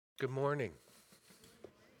Good morning.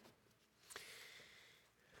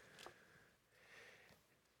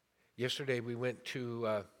 Yesterday we went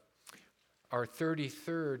to our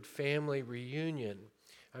 33rd family reunion.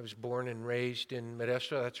 I was born and raised in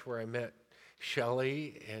Modesto. That's where I met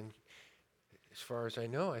Shelley, and as far as I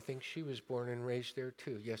know, I think she was born and raised there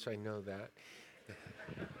too. Yes, I know that.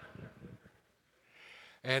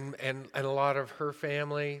 and a lot of her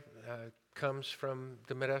family comes from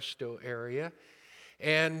the Modesto area.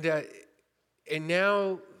 And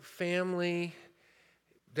now family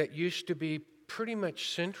that used to be pretty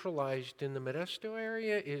much centralized in the Modesto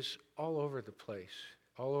area is all over the place,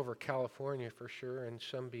 all over California for sure, and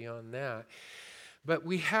some beyond that. But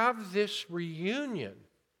we have this reunion,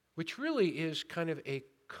 which really is kind of a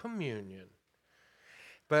communion.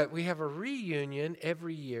 But we have a reunion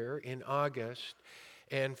every year in August,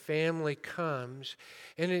 and family comes.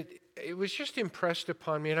 And it was just impressed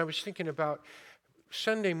upon me, and I was thinking about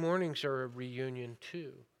Sunday mornings are a reunion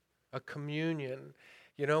too, a communion.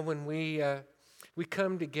 You know, when we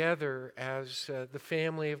come together as the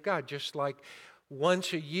family of God, just like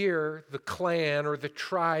once a year the clan or the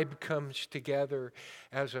tribe comes together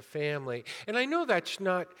as a family. And I know that's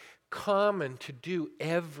not common to do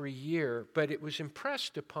every year, but it was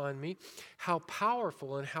impressed upon me how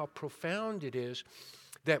powerful and how profound it is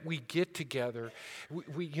that we get together.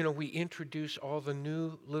 We introduce all the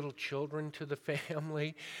new little children to the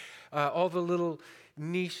family, all the little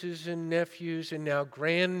nieces and nephews, and now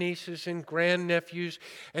grandnieces and grandnephews,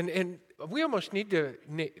 and we almost need to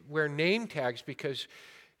wear name tags because,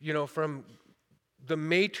 from the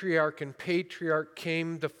matriarch and patriarch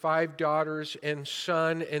came the 5 daughters and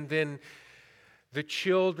son, and then the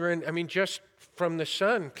children. I mean, just from the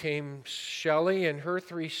son came Shelley and her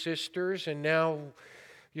 3 sisters, and now,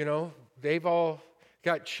 they've all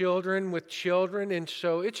got children with children, and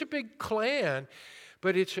so it's a big clan.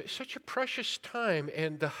 But it's such a precious time,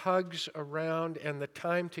 and the hugs around and the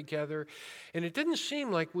time together. And it didn't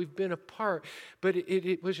seem like we've been apart, but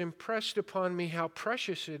it was impressed upon me how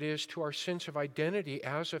precious it is to our sense of identity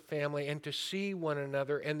as a family, and to see one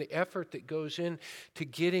another, and the effort that goes in to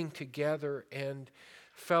getting together and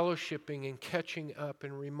fellowshipping and catching up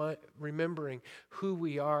and remembering who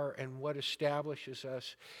we are and what establishes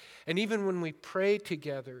us. And even when we pray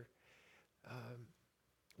together,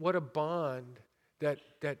 what a bond that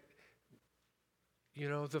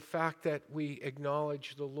the fact that we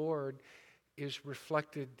acknowledge the Lord is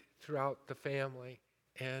reflected throughout the family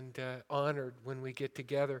and honored when we get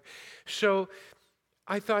together. So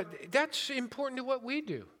I thought that's important to what we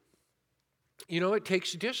do. It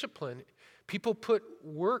takes discipline. People put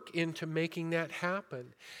work into making that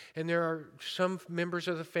happen. And there are some members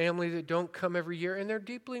of the family that don't come every year, and they're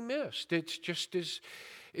deeply missed.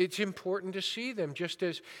 It's important to see them, just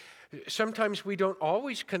as sometimes we don't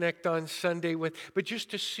always connect on Sunday but just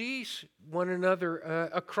to see one another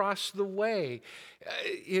across the way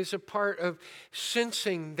is a part of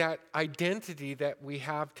sensing that identity that we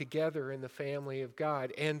have together in the family of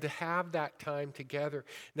God, and to have that time together,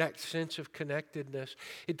 that sense of connectedness.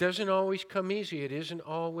 It doesn't always come easy. It isn't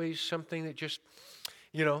always something that just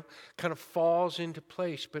kind of falls into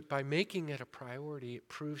place. But by making it a priority, it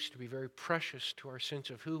proves to be very precious to our sense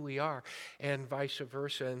of who we are, and vice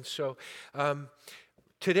versa. And so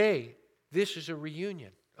today, this is a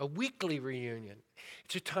reunion, a weekly reunion.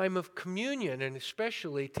 It's a time of communion, and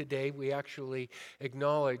especially today, we actually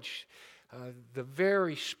acknowledge the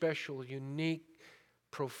very special, unique,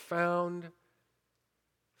 profound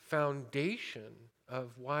foundation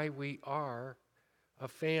of why we are a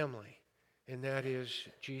family. And that is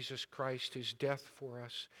Jesus Christ, His death for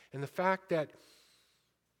us. And the fact that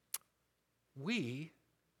we,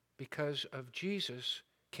 because of Jesus,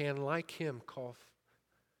 can, like Him, call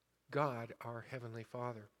God our Heavenly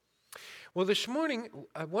Father. Well, this morning,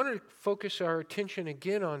 I want to focus our attention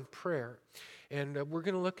again on prayer. And we're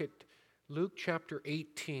going to look at Luke chapter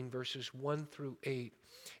 18, verses 1 through 8.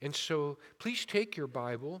 And so please take your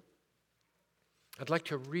Bible. I'd like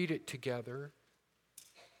to read it together.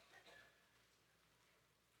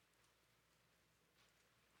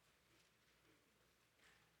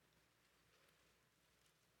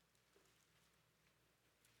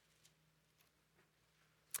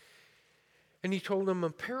 And He told them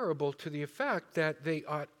a parable to the effect that they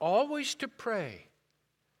ought always to pray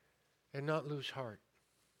and not lose heart.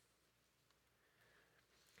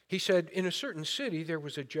 He said, in a certain city there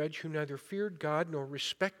was a judge who neither feared God nor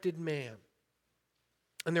respected man.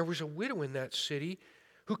 And there was a widow in that city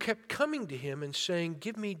who kept coming to him and saying,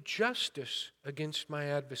 "Give me justice against my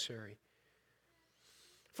adversary."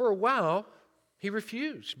 For a while he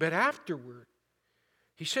refused, but afterward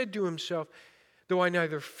he said to himself, though I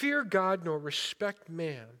neither fear God nor respect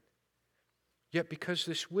man, yet because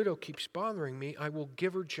this widow keeps bothering me, I will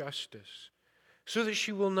give her justice, so that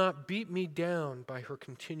she will not beat me down by her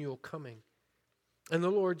continual coming. And the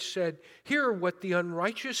Lord said, hear what the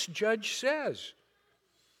unrighteous judge says.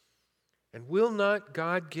 And will not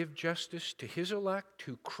God give justice to his elect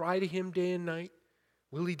who cry to him day and night?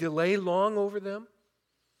 Will he delay long over them?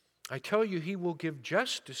 I tell you, he will give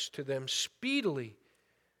justice to them speedily.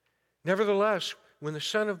 Nevertheless, when the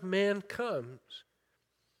Son of Man comes,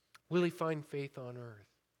 will he find faith on earth?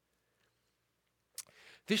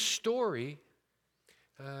 This story,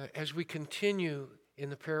 as we continue in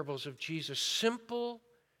the parables of Jesus, simple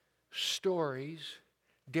stories,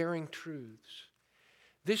 daring truths.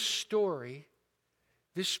 This story,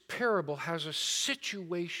 this parable has a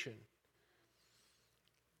situation,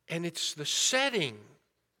 and it's the setting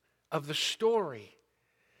of the story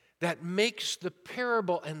that makes the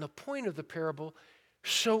parable and the point of the parable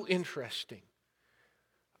so interesting.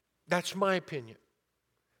 That's my opinion,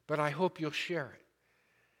 but I hope you'll share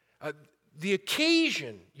it. The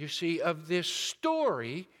occasion, you see, of this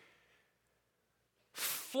story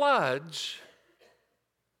floods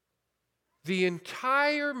the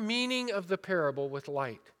entire meaning of the parable with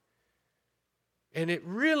light. And it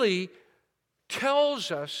really tells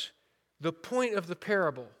us the point of the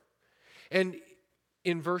parable. And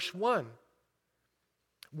in verse 1,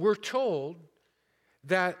 we're told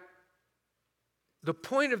that the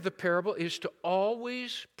point of the parable is to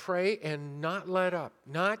always pray and not let up,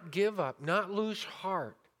 not give up, not lose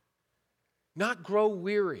heart, not grow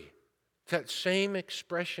weary. It's that same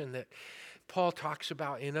expression that Paul talks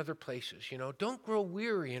about in other places. Don't grow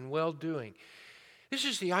weary in well-doing. This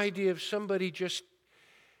is the idea of somebody just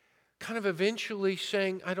kind of eventually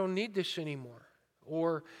saying, I don't need this anymore,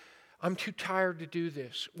 or I'm too tired to do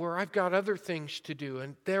this, or I've got other things to do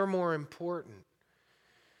and they're more important.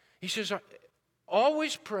 He says,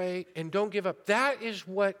 always pray and don't give up. That is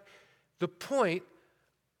what the point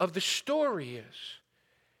of the story is.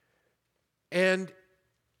 And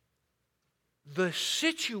the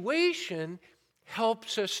situation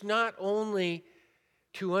helps us not only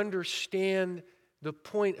to understand the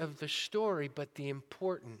point of the story, but the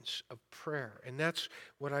importance of prayer. And that's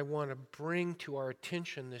what I want to bring to our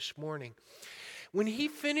attention this morning. When he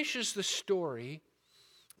finishes the story,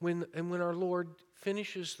 when our Lord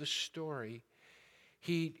finishes the story,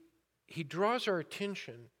 he draws our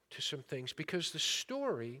attention to some things, because the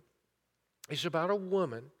story is about a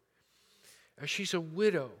woman. She's a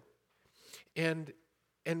widow. And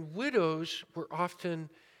widows were often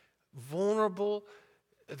vulnerable.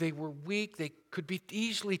 They were weak. They could be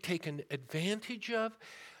easily taken advantage of.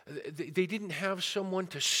 They didn't have someone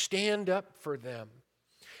to stand up for them.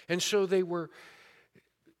 And so they were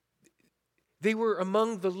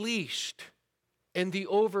among the least and the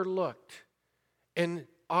overlooked and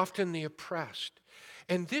often the oppressed.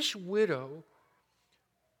 And this widow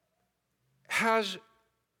has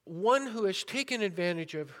one who has taken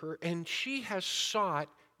advantage of her, and she has sought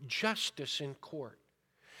justice in court.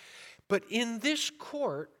 But in this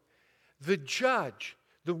court, the judge,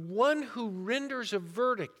 the one who renders a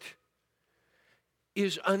verdict,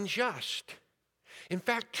 is unjust. In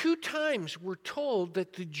fact, 2 times we're told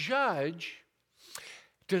that the judge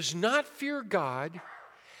does not fear God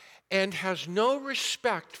and has no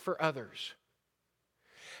respect for others.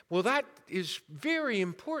 Well, that is very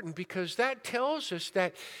important, because that tells us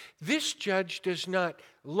that this judge does not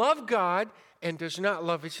love God and does not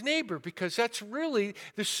love his neighbor, because that's really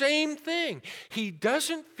the same thing. He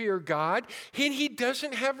doesn't fear God, and he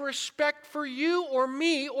doesn't have respect for you or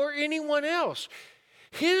me or anyone else.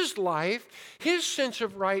 His life, his sense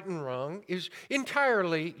of right and wrong is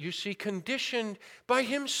entirely, you see, conditioned by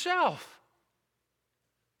himself.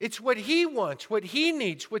 It's what he wants, what he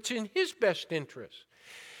needs, what's in his best interest.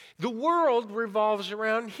 The world revolves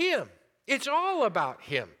around him. It's all about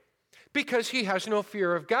him, because he has no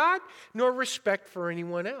fear of God nor respect for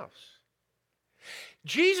anyone else.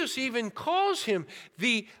 Jesus even calls him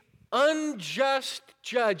the unjust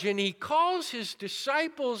judge, and he calls his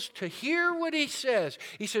disciples to hear what he says.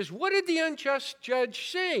 He says, what did the unjust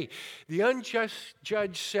judge say? The unjust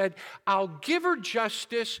judge said, I'll give her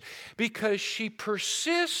justice because she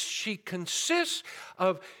persists, she consists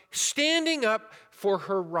of standing up for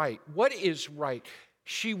her right. What is right?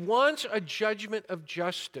 She wants a judgment of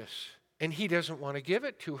justice, and he doesn't want to give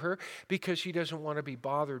it to her because he doesn't want to be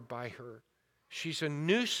bothered by her. She's a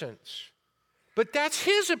nuisance. But that's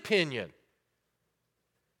his opinion.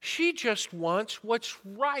 She just wants what's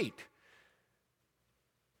right.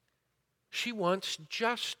 She wants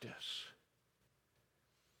justice.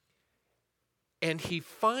 And he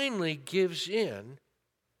finally gives in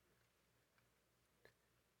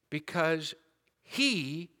because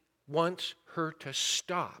he wants her to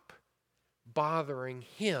stop bothering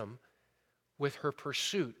him with her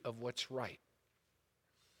pursuit of what's right.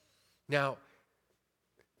 Now,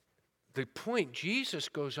 the point Jesus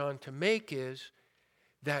goes on to make is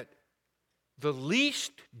that the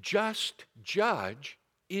least just judge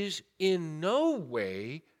is in no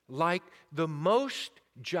way like the most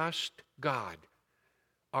just God,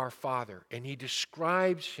 our Father. And he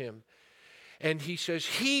describes him, and he says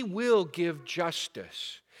he will give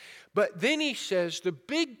justice. But then he says the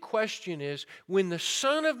big question is, when the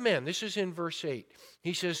Son of Man, this is in verse 8,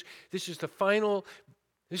 he says this is the final,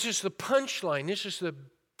 this is the punchline, this is the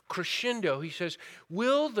crescendo. He says,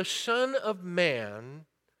 will the Son of Man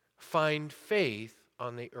find faith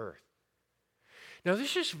on the earth? Now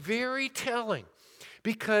this is very telling,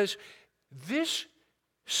 because this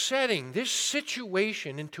setting, this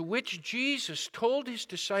situation into which Jesus told his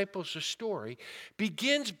disciples a story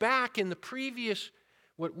begins back in the previous,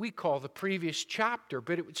 what we call the previous chapter,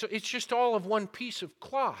 but it's just all of one piece of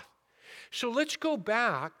cloth. So let's go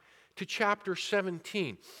back to chapter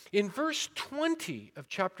 17. In verse 20 of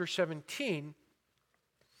chapter 17,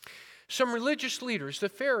 some religious leaders, the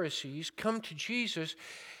Pharisees, come to Jesus,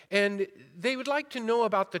 and they would like to know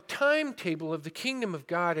about the timetable of the kingdom of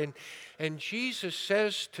God. And Jesus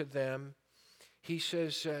says to them, he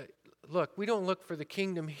says, look, we don't look for the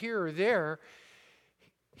kingdom here or there.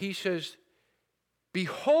 He says,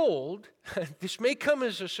 behold, this may come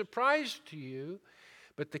as a surprise to you,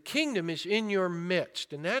 but the kingdom is in your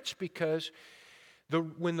midst. And that's because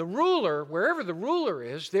when the ruler, wherever the ruler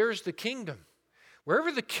is, there's the kingdom.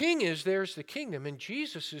 Wherever the king is, there's the kingdom. And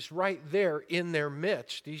Jesus is right there in their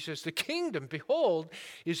midst. He says, the kingdom, behold,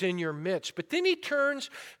 is in your midst. But then he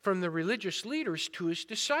turns from the religious leaders to his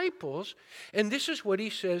disciples. And this is what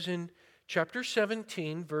he says in chapter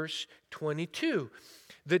 17, verse 22.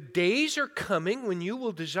 The days are coming when you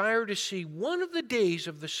will desire to see one of the days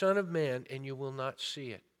of the Son of Man, and you will not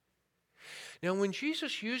see it. Now, when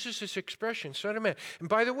Jesus uses this expression, Son of Man, and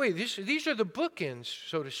by the way, these are the bookends,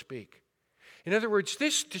 so to speak. In other words,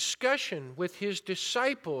 this discussion with his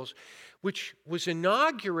disciples, which was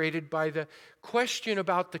inaugurated by the question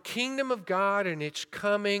about the kingdom of God and its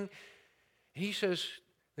coming, he says,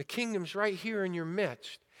 the kingdom's right here in your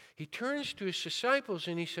midst. He turns to his disciples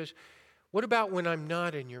and he says, what about when I'm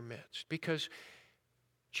not in your midst? Because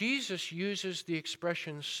Jesus uses the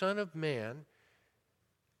expression Son of Man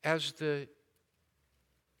as the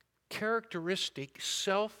characteristic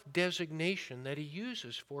self-designation that he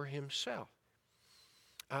uses for himself.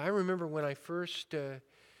 I remember when I first,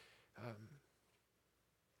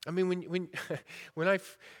 when I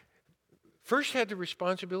first had the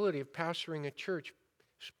responsibility of pastoring a church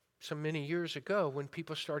so many years ago, when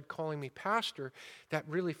people started calling me pastor, that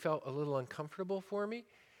really felt a little uncomfortable for me.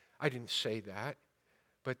 I didn't say that,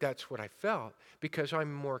 but that's what I felt, because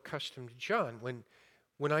I'm more accustomed to John.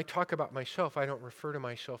 When I talk about myself, I don't refer to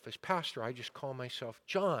myself as pastor. I just call myself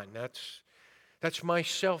John. That's my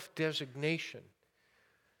self-designation.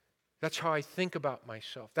 That's how I think about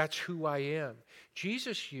myself. That's who I am.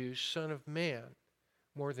 Jesus used Son of Man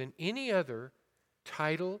more than any other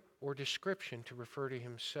title or description to refer to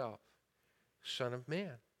himself. Son of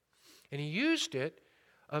Man. And he used it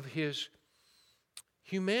of his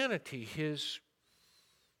humanity, his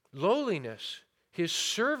lowliness, his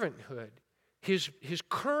servanthood, his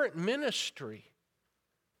current ministry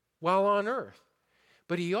while on earth.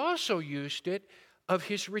 But he also used it of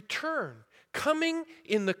his return, coming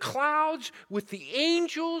in the clouds with the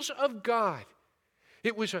angels of God.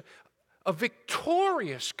 It was a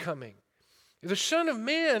victorious coming. The Son of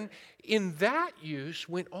Man, in that use,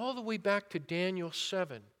 went all the way back to Daniel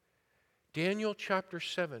 7. Daniel chapter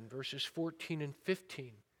 7, verses 14 and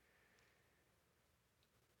 15.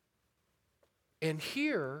 And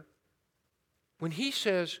here, when he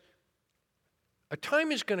says, a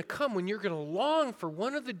time is going to come when you're going to long for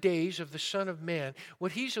one of the days of the Son of Man,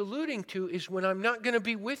 what he's alluding to is when I'm not going to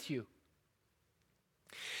be with you.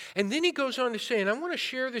 And then he goes on to say, and I want to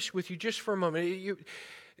share this with you just for a moment. You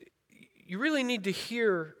really need to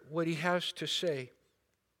hear what he has to say.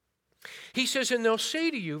 He says, and they'll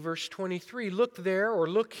say to you, verse 23, look there or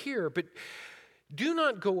look here, but do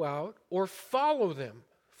not go out or follow them.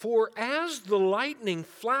 For as the lightning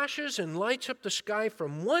flashes and lights up the sky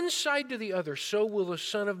from one side to the other, so will the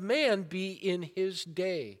Son of Man be in his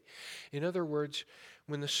day. In other words,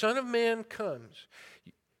 when the Son of Man comes,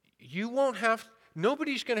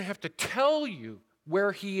 nobody's going to have to tell you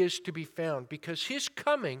where he is to be found, because his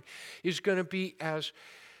coming is going to be as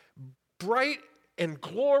bright and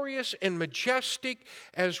glorious and majestic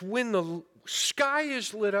as when the sky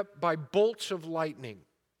is lit up by bolts of lightning.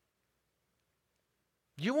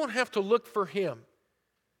 You won't have to look for him.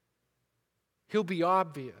 He'll be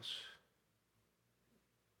obvious.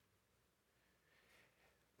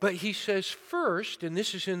 But he says first, and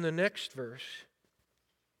this is in the next verse,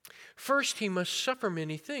 first he must suffer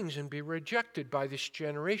many things and be rejected by this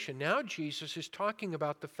generation. Now Jesus is talking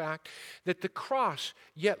about the fact that the cross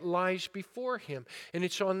yet lies before him, and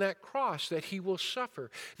it's on that cross that he will suffer.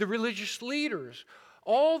 The religious leaders,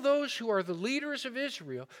 all those who are the leaders of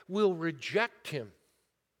Israel, will reject him.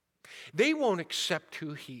 They won't accept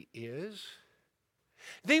who he is.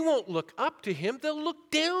 They won't look up to him. They'll look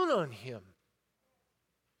down on him.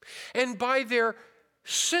 And by their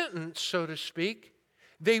sentence, so to speak,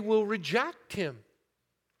 they will reject him.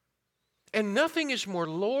 And nothing is more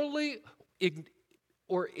lowly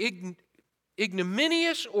or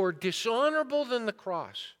ignominious or dishonorable than the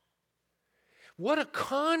cross. What a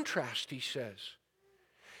contrast, he says,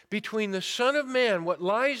 between the Son of Man, what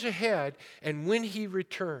lies ahead, and when he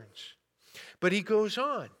returns. But he goes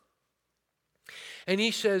on. And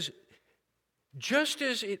he says, just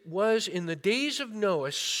as it was in the days of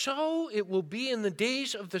Noah, so it will be in the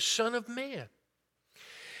days of the Son of Man.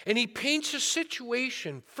 And he paints a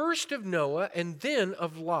situation, first of Noah and then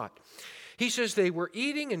of Lot. He says they were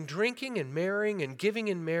eating and drinking and marrying and giving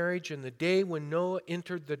in marriage in the day when Noah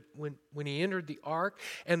entered when he entered the ark,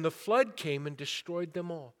 and the flood came and destroyed them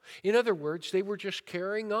all. In other words, they were just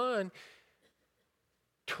carrying on,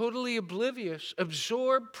 totally oblivious,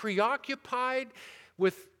 absorbed, preoccupied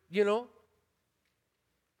with,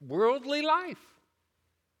 worldly life.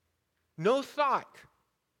 No thought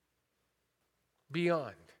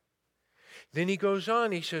beyond. Then he goes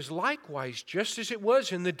on, he says, likewise, just as it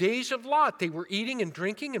was in the days of Lot, they were eating and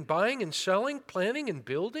drinking and buying and selling, planting and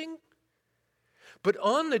building. But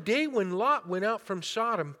on the day when Lot went out from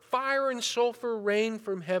Sodom, fire and sulfur rained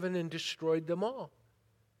from heaven and destroyed them all.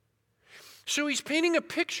 So he's painting a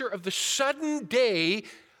picture of the sudden day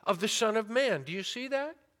of the Son of Man. Do you see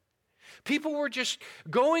that? People were just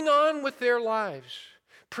going on with their lives,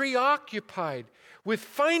 preoccupied with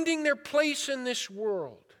finding their place in this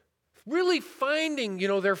world, really finding,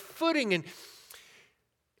 their footing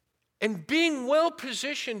and being well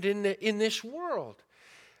positioned in this world,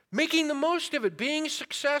 making the most of it, being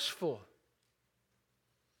successful.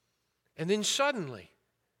 And then suddenly,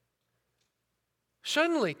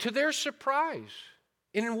 to their surprise,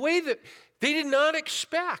 in a way that they did not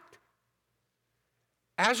expect,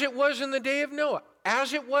 as it was in the day of Noah,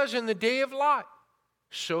 as it was in the day of Lot,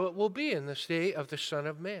 so it will be in this day of the Son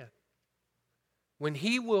of Man, when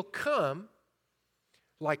he will come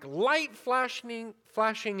like light flashing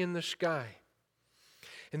in the sky.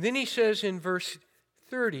 And then he says in verse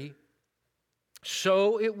 30,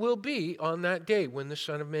 so it will be on that day when the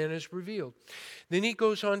Son of Man is revealed. Then he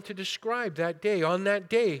goes on to describe that day. On that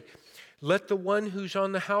day, let the one who's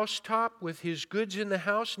on the housetop with his goods in the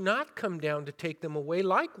house not come down to take them away.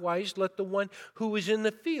 Likewise, let the one who is in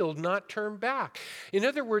the field not turn back. In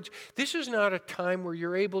other words, this is not a time where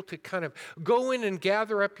you're able to kind of go in and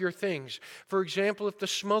gather up your things. For example, if the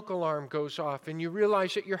smoke alarm goes off and you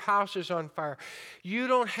realize that your house is on fire, you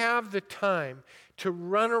don't have the time to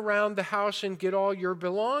run around the house and get all your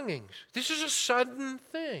belongings. This is a sudden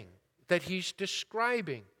thing that he's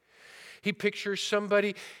describing. He pictures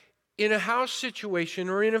somebody in a house situation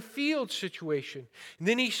or in a field situation. And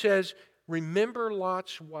then he says, remember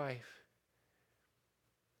Lot's wife.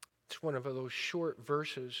 It's one of those short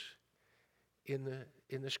verses in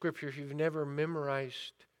the scripture. If you've never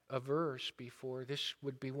memorized a verse before, this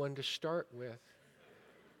would be one to start with.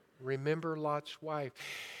 Remember Lot's wife.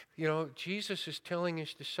 Jesus is telling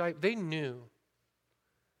his disciples, they knew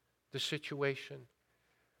the situation.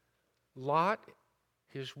 Lot,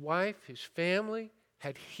 his wife, his family,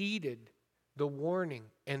 had heeded the warning,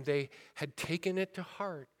 and they had taken it to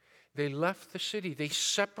heart. They left the city. They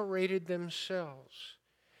separated themselves.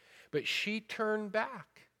 But she turned back.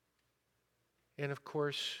 And of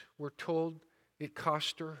course, we're told it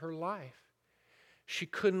cost her her life. She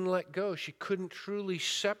couldn't let go. She couldn't truly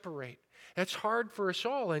separate. That's hard for us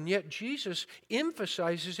all, and yet Jesus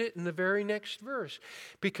emphasizes it in the very next verse.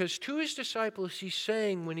 Because to his disciples, he's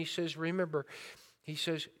saying, when he says, remember, he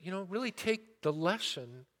says, really take the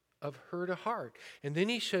lesson of her to heart. And then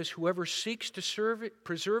he says, whoever seeks to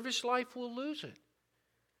preserve his life will lose it.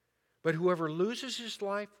 But whoever loses his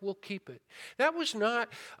life will keep it. That was not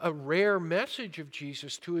a rare message of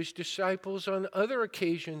Jesus to his disciples. On other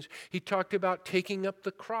occasions, he talked about taking up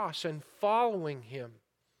the cross and following him.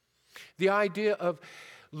 The idea of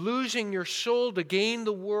losing your soul to gain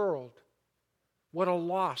the world. What a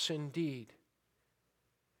loss indeed.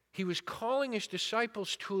 He was calling his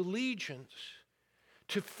disciples to allegiance,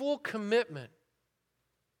 to full commitment.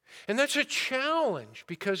 And that's a challenge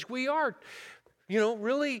because we are,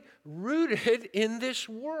 really rooted in this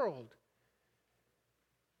world.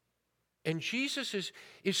 And Jesus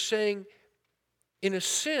is saying, in a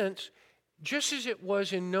sense, just as it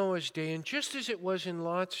was in Noah's day and just as it was in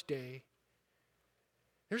Lot's day,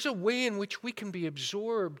 there's a way in which we can be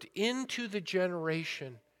absorbed into the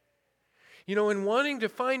generation. In wanting to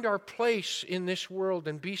find our place in this world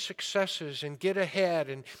and be successes and get ahead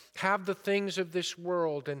and have the things of this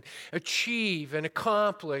world and achieve and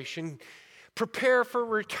accomplish and prepare for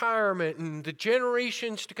retirement and the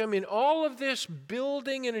generations to come in, all of this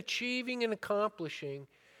building and achieving and accomplishing,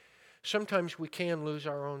 sometimes we can lose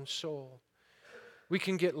our own soul. We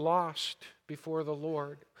can get lost before the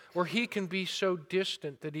Lord, or He can be so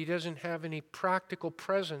distant that He doesn't have any practical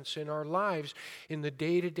presence in our lives in the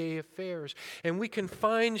day-to-day affairs. And we can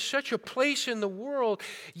find such a place in the world,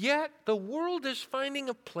 yet the world is finding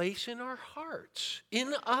a place in our hearts,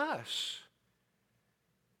 in us.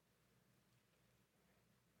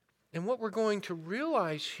 And what we're going to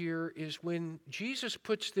realize here is when Jesus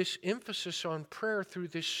puts this emphasis on prayer through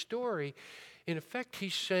this story, in effect,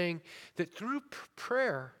 He's saying that through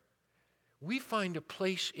prayer, we find a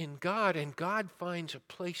place in God and God finds a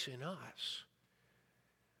place in us.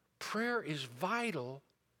 Prayer is vital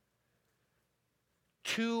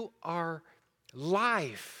to our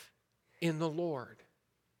life in the Lord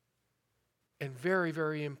and very,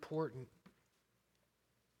 very important.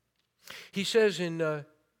 He says in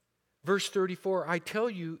Verse 34, I tell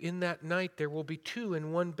you, in that night there will be two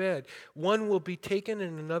in one bed. One will be taken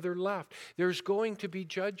and another left. There's going to be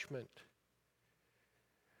judgment.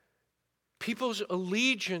 People's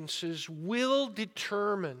allegiances will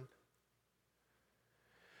determine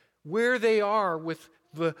where they are with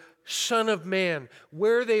the Son of Man,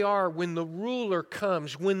 where they are when the ruler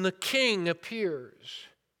comes, when the king appears.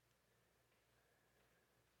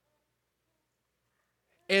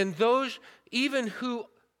 And those even who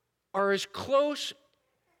are as close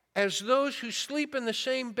as those who sleep in the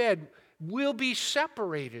same bed will be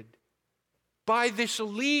separated by this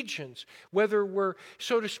allegiance, whether we're,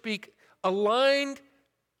 so to speak, aligned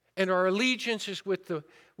and our allegiance is with,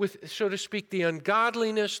 so to speak, the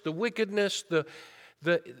ungodliness, the wickedness,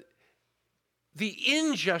 the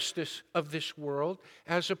injustice of this world,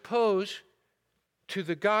 as opposed to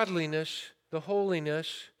the godliness, the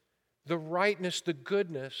holiness, the rightness, the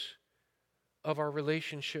goodness of our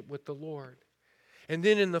relationship with the Lord. And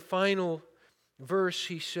then in the final verse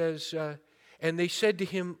he says, and they said to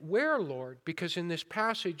him, where, Lord? Because in this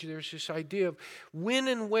passage there's this idea of when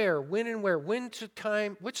and where, when's the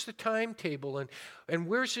time, what's the timetable, and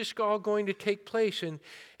where's this all going to take place?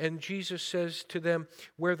 And Jesus says to them,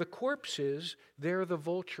 where the corpse is, there the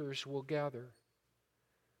vultures will gather.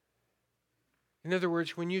 In other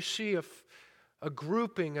words, when you see a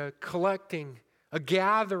grouping, a collecting, a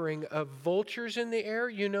gathering of vultures in the air,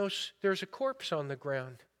 you know there's a corpse on the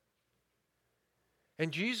ground.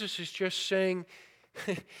 And Jesus is just saying,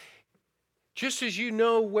 just as you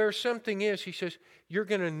know where something is, He says, you're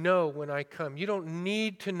going to know when I come. You don't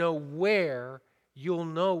need to know where, you'll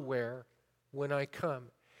know where when I come.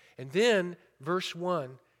 And then, verse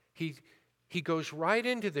 1, he goes right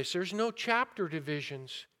into this. There's no chapter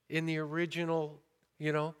divisions in the original,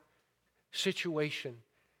 situation.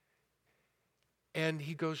 And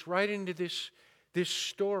he goes right into this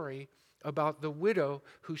story about the widow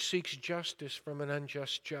who seeks justice from an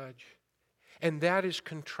unjust judge. And that is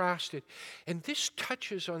contrasted. And this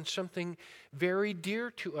touches on something very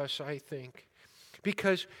dear to us, I think.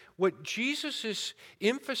 Because what Jesus is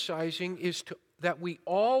emphasizing is that we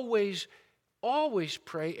always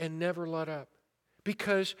pray and never let up.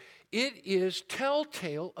 Because it is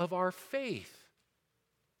telltale of our faith.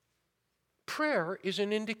 Prayer is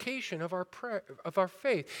an indication of our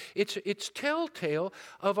faith. It's telltale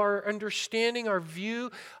of our understanding, our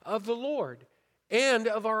view of the Lord, and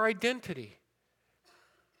of our identity.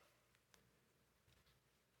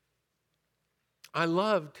 I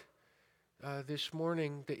loved this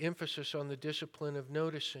morning the emphasis on the discipline of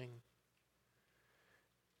noticing,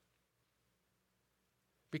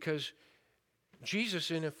 because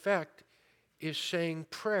Jesus, in effect, is saying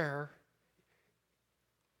prayer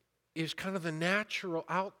is kind of the natural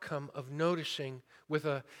outcome of noticing with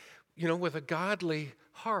a godly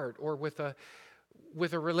heart or with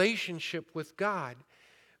a relationship with God.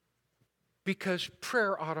 Because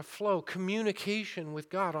prayer ought to flow, communication with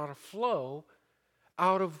God ought to flow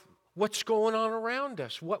out of what's going on around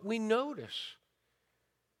us, what we notice.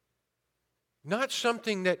 Not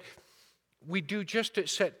something that we do just at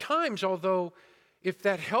set times, although if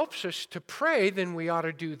that helps us to pray, then we ought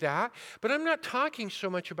to do that. But I'm not talking so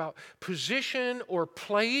much about position or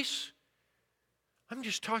place. I'm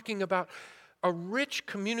just talking about a rich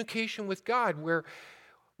communication with God where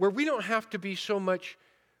we don't have to be so much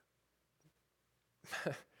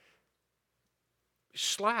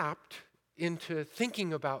slapped into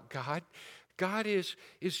thinking about God. God is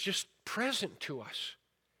just present to us.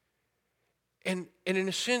 And in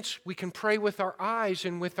a sense, we can pray with our eyes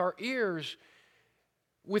and with our ears,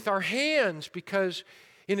 with our hands, because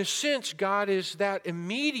in a sense, God is that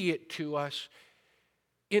immediate to us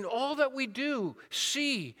in all that we do,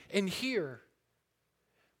 see, and hear.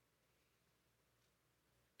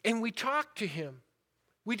 And we talk to Him.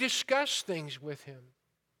 We discuss things with Him.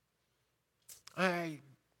 I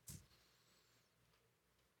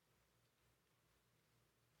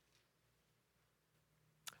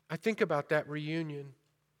think about that reunion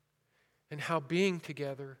and how being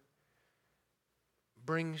together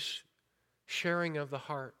brings sharing of the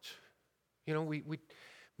heart. You know, we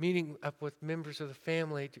meeting up with members of the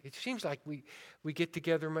family, it seems like we get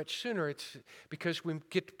together much sooner. It's because we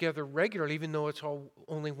get together regularly, even though it's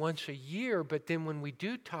only once a year. But then when we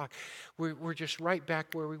do talk, we're just right back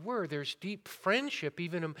where we were. There's deep friendship,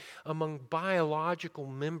 even among biological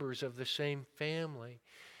members of the same family.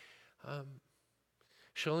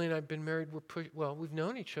 Shirley and I have been married, we've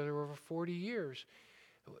known each other over 40 years.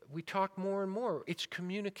 We talk more and more. It's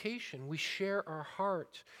communication. We share our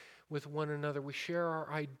hearts with one another. We share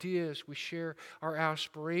our ideas. We share our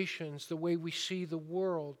aspirations, the way we see the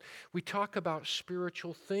world. We talk about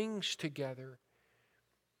spiritual things together.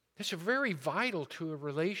 It's very vital to a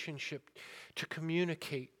relationship to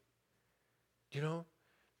communicate,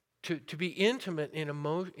 to be intimate in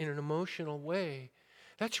an emotional way.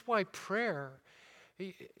 That's why prayer,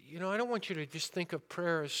 I don't want you to just think of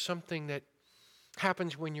prayer as something that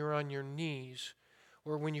happens when you're on your knees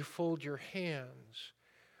or when you fold your hands,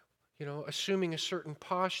 assuming a certain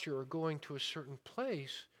posture or going to a certain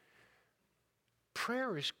place.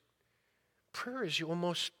 Prayer is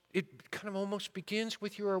almost begins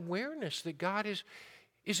with your awareness that God is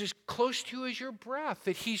as close to you as your breath,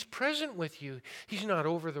 that He's present with you. He's not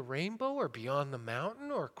over the rainbow or beyond the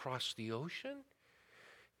mountain or across the ocean.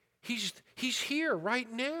 He's here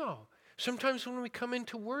right now. Sometimes when we come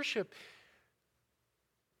into worship,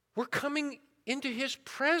 we're coming into His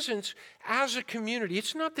presence as a community.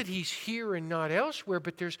 It's not that He's here and not elsewhere,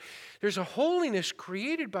 but there's a holiness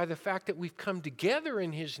created by the fact that we've come together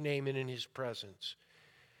in His name and in His presence.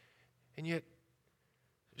 And yet,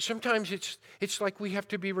 sometimes it's like we have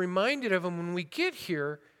to be reminded of Him when we get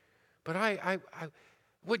here. But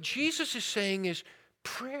what Jesus is saying is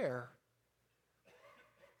prayer.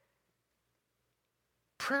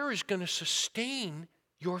 Prayer is going to sustain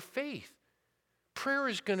your faith. Prayer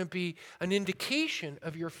is going to be an indication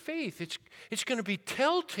of your faith. It's going to be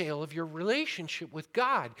telltale of your relationship with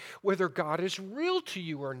God, whether God is real to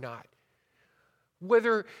you or not,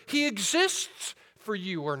 whether He exists for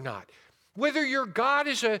you or not, whether your God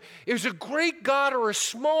is a great God or a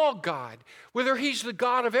small God, whether He's the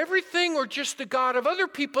God of everything or just the God of other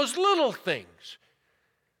people's little things.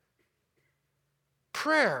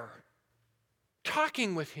 Prayer,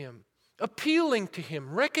 talking with Him, appealing to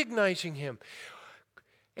Him, recognizing Him.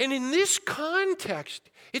 And in this context,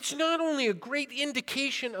 it's not only a great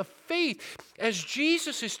indication of faith as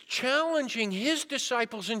Jesus is challenging His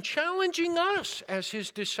disciples and challenging us as His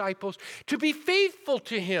disciples to be faithful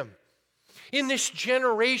to Him in this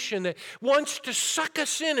generation that wants to suck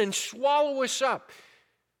us in and swallow us up,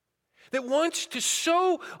 that wants to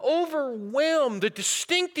so overwhelm the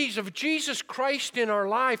distinctives of Jesus Christ in our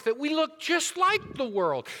life that we look just like the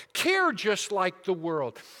world, care just like the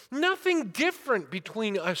world. Nothing different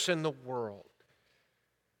between us and the world.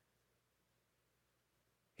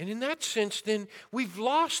 And in that sense, then, we've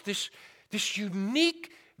lost this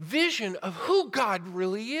unique vision of who God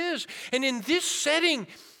really is. And in this setting,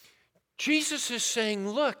 Jesus is saying,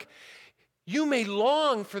 look, you may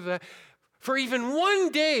long for even one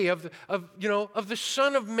day of the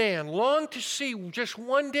Son of Man. Long to see just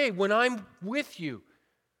one day when I'm with you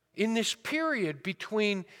in this period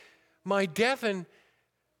between my death and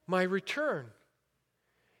my return.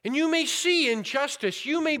 And you may see injustice.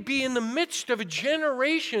 You may be in the midst of a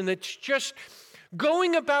generation that's just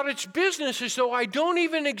going about its business as though I don't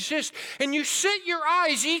even exist. And you set your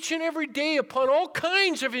eyes each and every day upon all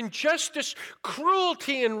kinds of injustice,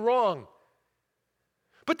 cruelty, and wrong.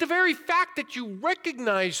 But the very fact that you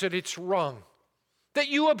recognize that it's wrong, that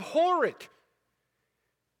you abhor it,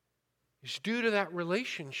 is due to that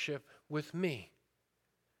relationship with me.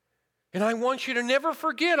 And I want you to never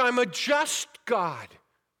forget, I'm a just God.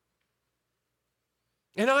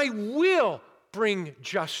 And I will bring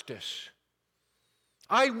justice.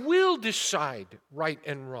 I will decide right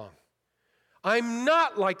and wrong. I'm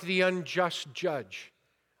not like the unjust judge.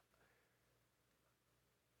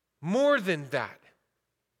 More than that,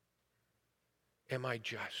 am I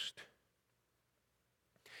just?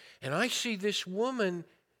 And I see this woman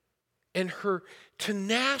and her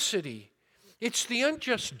tenacity. It's the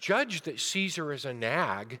unjust judge that sees her as a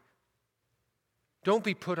nag. Don't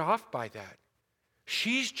be put off by that.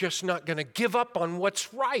 She's just not going to give up on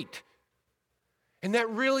what's right. And that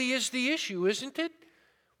really is the issue, isn't it?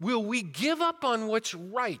 Will we give up on what's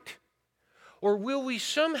right? Or will we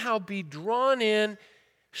somehow be drawn in,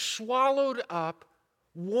 swallowed up,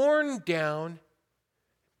 worn down?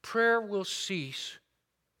 Prayer will cease.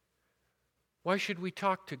 Why should we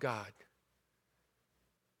talk to God?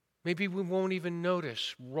 Maybe we won't even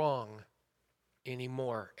notice wrong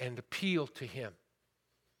anymore and appeal to Him.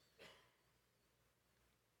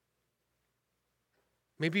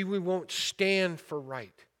 Maybe we won't stand for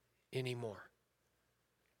right anymore.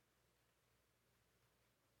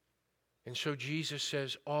 And so Jesus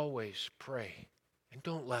says, always pray and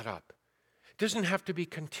don't let up. It doesn't have to be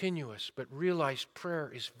continuous, but realize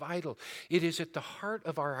prayer is vital. It is at the heart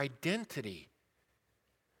of our identity.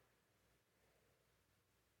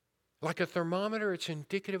 Like a thermometer, it's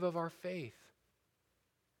indicative of our faith.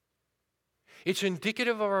 It's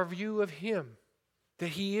indicative of our view of Him, that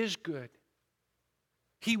He is good.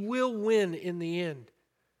 He will win in the end.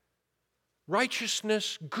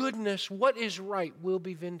 Righteousness, goodness, what is right will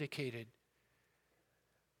be vindicated.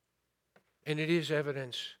 And it is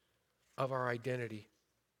evidence of our identity.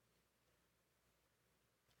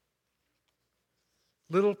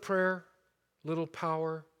 Little prayer, little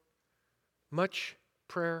power. Much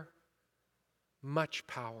prayer, much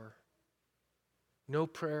power. No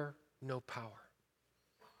prayer, no power.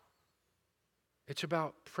 It's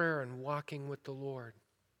about prayer and walking with the Lord.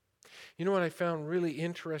 You know what I found really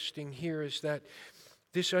interesting here is that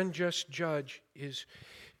this unjust judge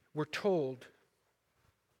we're told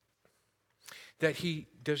that he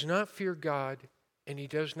does not fear God and he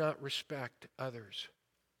does not respect others.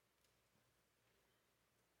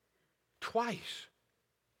 Twice.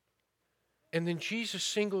 And then Jesus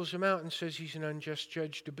singles him out and says he's an unjust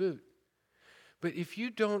judge to boot. But if you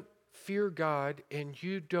don't fear God and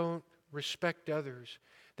you don't respect others,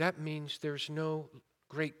 that means there's no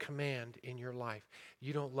great command in your life.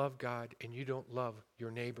 You don't love God and you don't love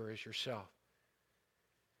your neighbor as yourself.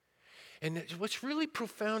 And what's really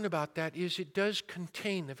profound about that is it does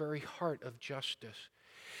contain the very heart of justice.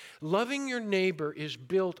 Loving your neighbor is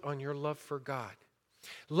built on your love for God.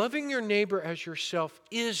 Loving your neighbor as yourself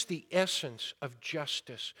is the essence of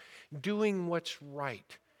justice, doing what's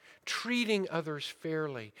right, treating others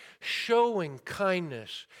fairly, showing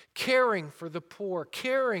kindness, caring for the poor,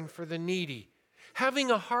 caring for the needy,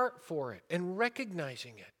 having a heart for it and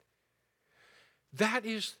recognizing it. That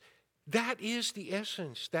is the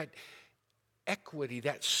essence, that equity,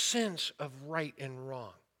 that sense of right and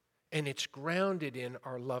wrong. And it's grounded in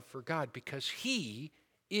our love for God because He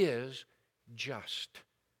is just.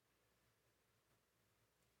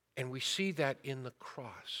 And we see that in the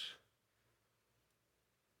cross.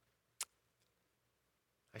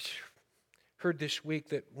 I heard this week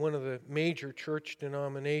that one of the major church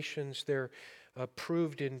denominations, their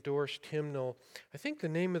approved, endorsed hymnal, I think the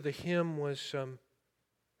name of the hymn was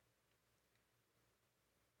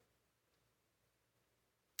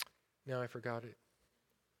now I forgot it.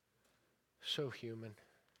 So human.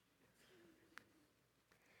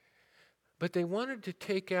 But they wanted to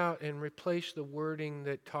take out and replace the wording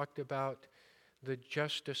that talked about the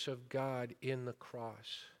justice of God in the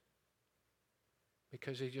cross.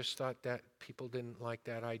 Because they just thought that people didn't like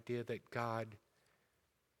that idea that God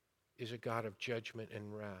is a God of judgment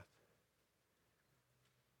and wrath.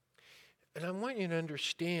 And I want you to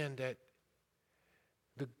understand that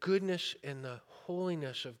the goodness and the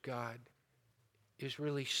holiness of God is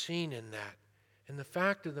really seen in that. And the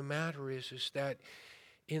fact of the matter is that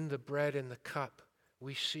in the bread and the cup,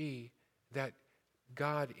 we see that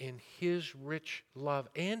God, in His rich love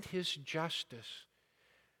and His justice,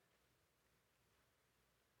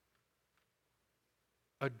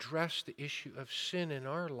 addressed the issue of sin in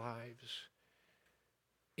our lives,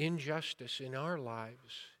 injustice in our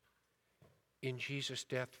lives, in Jesus'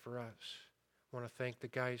 death for us. I want to thank the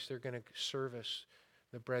guys. They're going to serve us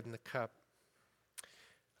the bread and the cup.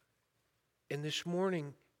 And this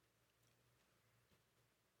morning,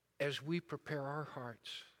 as we prepare our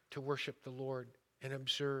hearts to worship the Lord and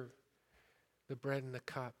observe the bread and the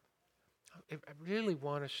cup, I really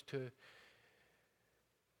want us to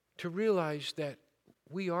realize that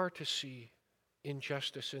we are to see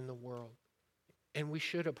injustice in the world, and we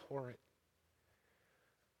should abhor it.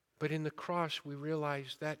 But in the cross, we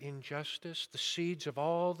realize that injustice, the seeds of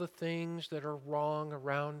all the things that are wrong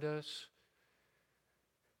around us,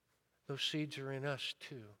 those seeds are in us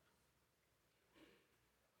too.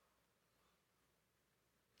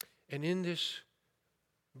 And in this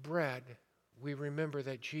bread, we remember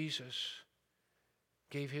that Jesus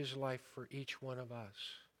gave his life for each one of us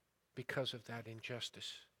because of that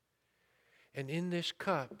injustice. And in this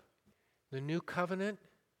cup, the new covenant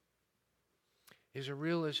is a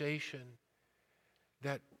realization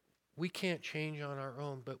that we can't change on our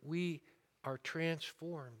own, but we are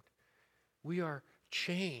transformed. We are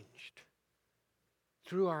changed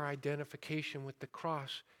through our identification with the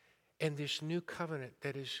cross and this new covenant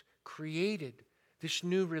that is created, this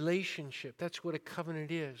new relationship. That's what a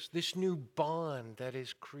covenant is. This new bond that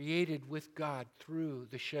is created with God through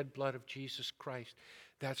the shed blood of Jesus Christ.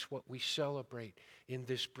 That's what we celebrate in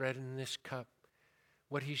this bread and this cup.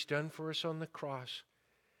 What he's done for us on the cross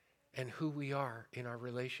and who we are in our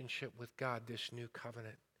relationship with God, this new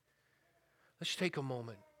covenant. Let's take a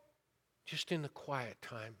moment, just in the quiet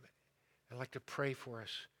time. I'd like to pray for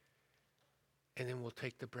us, and then we'll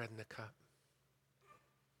take the bread and the cup.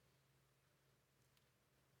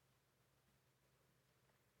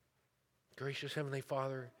 Gracious Heavenly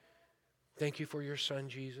Father, thank you for your Son,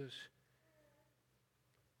 Jesus.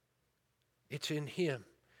 It's in him.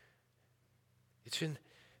 It's in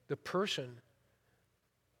the person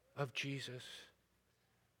of Jesus.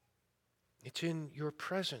 It's in your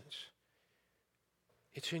presence.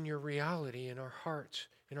 It's in your reality in our hearts,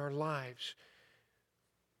 in our lives.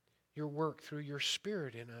 Your work through your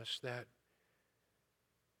Spirit in us that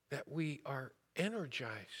we are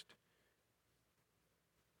energized,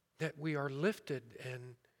 that we are lifted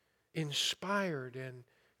and inspired and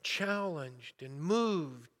challenged and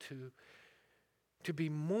moved to be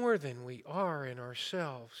more than we are in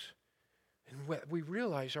ourselves. And we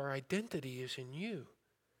realize our identity is in you.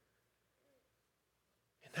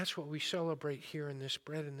 And that's what we celebrate here in this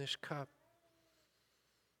bread and this cup.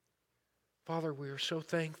 Father, we are so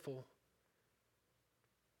thankful.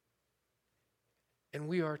 And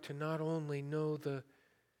we are to not only know the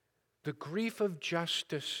grief of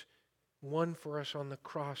justice won for us on the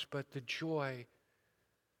cross, but the joy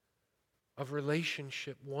of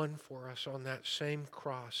relationship won for us on that same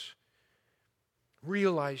cross,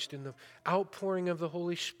 realized in the outpouring of the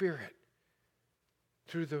Holy Spirit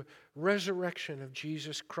through the resurrection of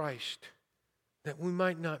Jesus Christ, that we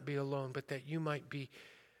might not be alone, but that you might be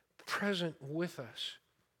present with us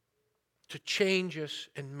to change us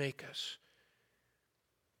and make us.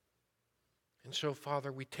 And so,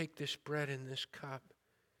 Father, we take this bread and this cup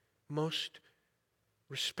most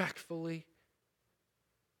respectfully,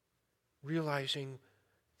 realizing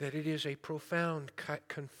that it is a profound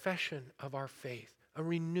confession of our faith, a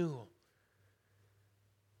renewal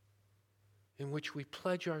in which we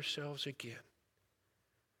pledge ourselves again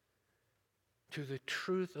to the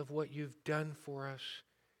truth of what you've done for us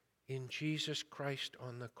in Jesus Christ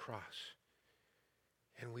on the cross.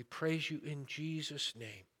 And we praise you in Jesus'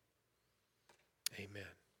 name. Amen.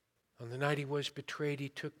 On the night he was betrayed, he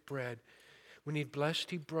took bread. When he'd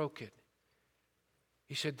blessed, he broke it.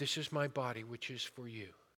 He said, "This is my body, which is for you."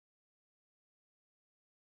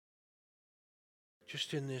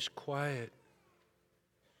 Just in this quiet,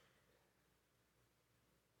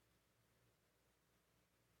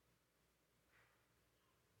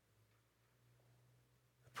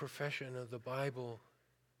 profession of the Bible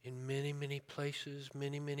in many, many places,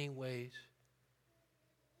 many, many ways,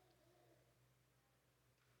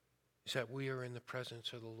 is that we are in the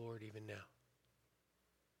presence of the Lord even now.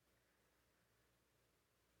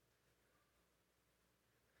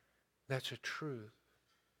 That's a truth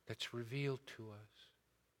that's revealed to us.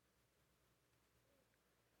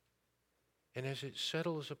 And as it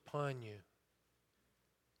settles upon you,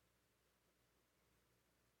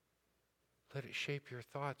 let it shape your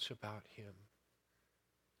thoughts about him,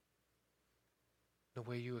 the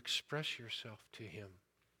way you express yourself to him.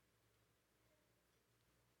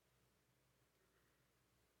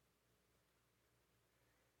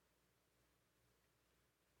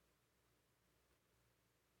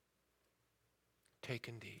 Take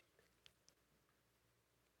and eat.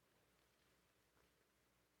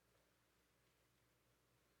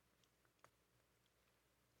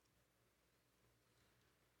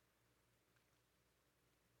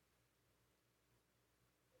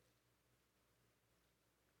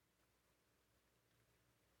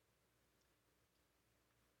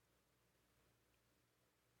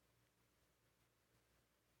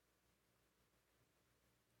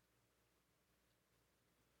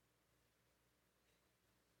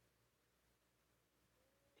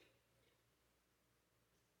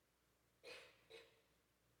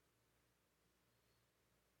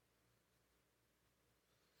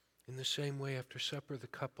 In the same way, after supper, the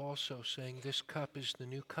cup also, saying, "This cup is the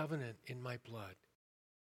new covenant in my blood."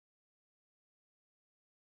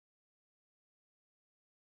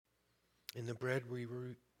 In the bread, we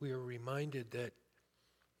are reminded that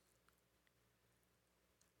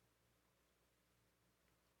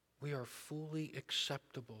we are fully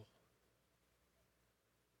acceptable,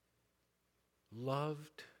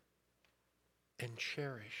 loved, and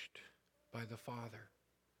cherished by the Father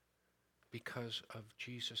because of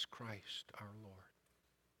Jesus Christ our Lord.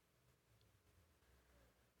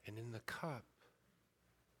 And in the cup,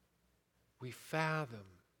 we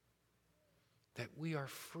fathom that we are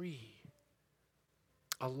free,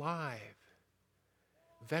 alive,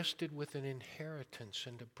 vested with an inheritance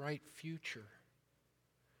and a bright future.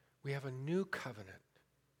 We have a new covenant,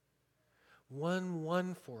 one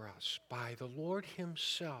won for us by the Lord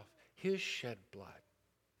himself, his shed blood.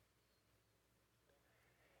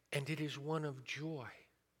 And it is one of joy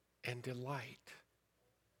and delight.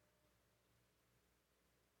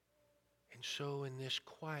 And so in this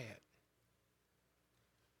quiet,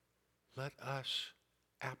 let us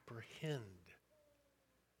apprehend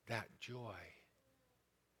that joy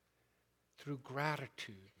through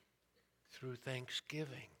gratitude, through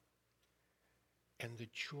thanksgiving, and the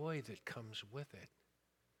joy that comes with it,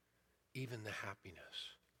 even the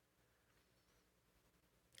happiness.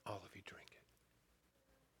 All of you drink it.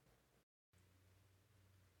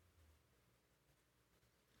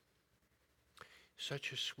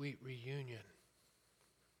 Such a sweet reunion,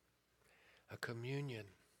 a communion.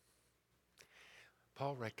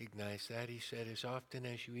 Paul recognized that. He said, "As often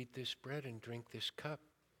as you eat this bread and drink this cup,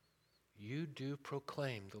 you do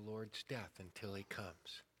proclaim the Lord's death until he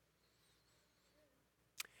comes."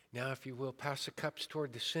 Now, if you will, pass the cups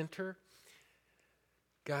toward the center.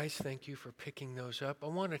 Guys, thank you for picking those up. I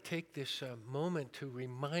want to take this moment to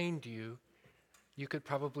remind you. You could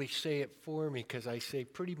probably say it for me because I say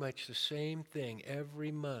pretty much the same thing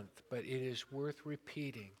every month, but it is worth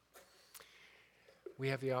repeating. We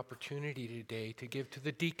have the opportunity today to give to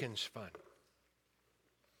the Deacons Fund.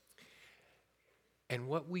 And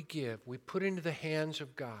what we give, we put into the hands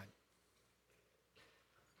of God.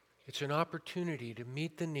 It's an opportunity to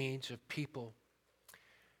meet the needs of people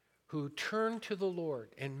who turn to the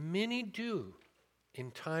Lord, and many do in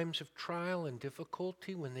times of trial and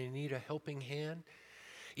difficulty when they need a helping hand.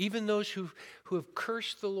 Even those who have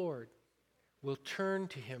cursed the Lord will turn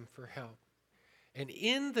to him for help. And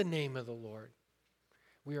in the name of the Lord,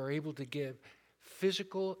 we are able to give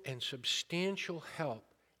physical and substantial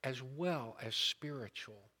help as well as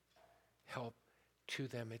spiritual help to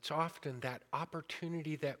them. It's often that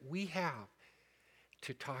opportunity that we have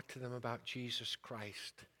to talk to them about Jesus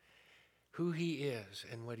Christ, who he is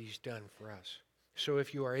and what he's done for us. So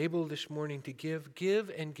if you are able this morning to give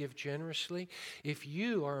and give generously. If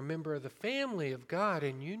you are a member of the family of God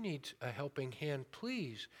and you need a helping hand,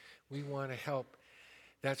 please, we want to help.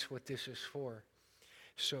 That's what this is for.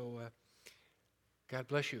 So God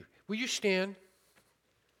bless you. Will you stand?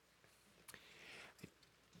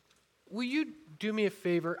 Will you do me a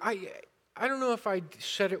favor? I don't know if I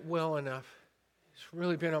said it well enough. It's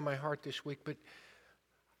really been on my heart this week, but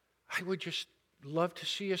I would just love to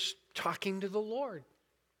see us talking to the Lord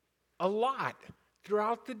a lot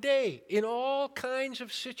throughout the day in all kinds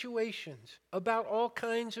of situations about all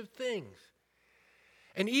kinds of things.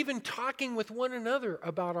 And even talking with one another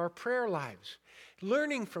about our prayer lives,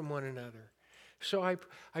 learning from one another. So I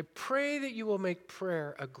pray that you will make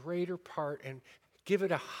prayer a greater part and give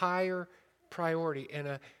it a higher priority and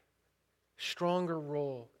a stronger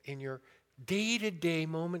role in your day-to-day,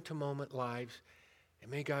 moment-to-moment lives. And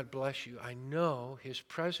may God bless you. I know his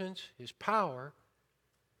presence, his power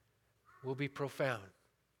will be profound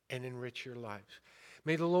and enrich your lives.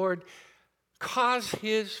 May the Lord cause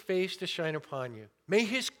his face to shine upon you. May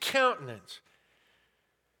his countenance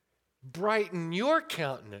brighten your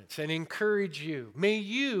countenance and encourage you. May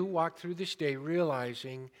you walk through this day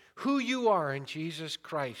realizing who you are in Jesus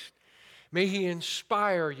Christ. May he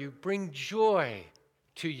inspire you, bring joy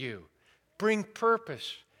to you, bring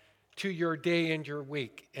purpose to your day and your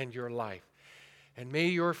week and your life. And may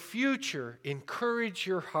your future encourage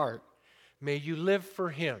your heart. May you live for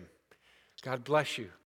him. God bless you.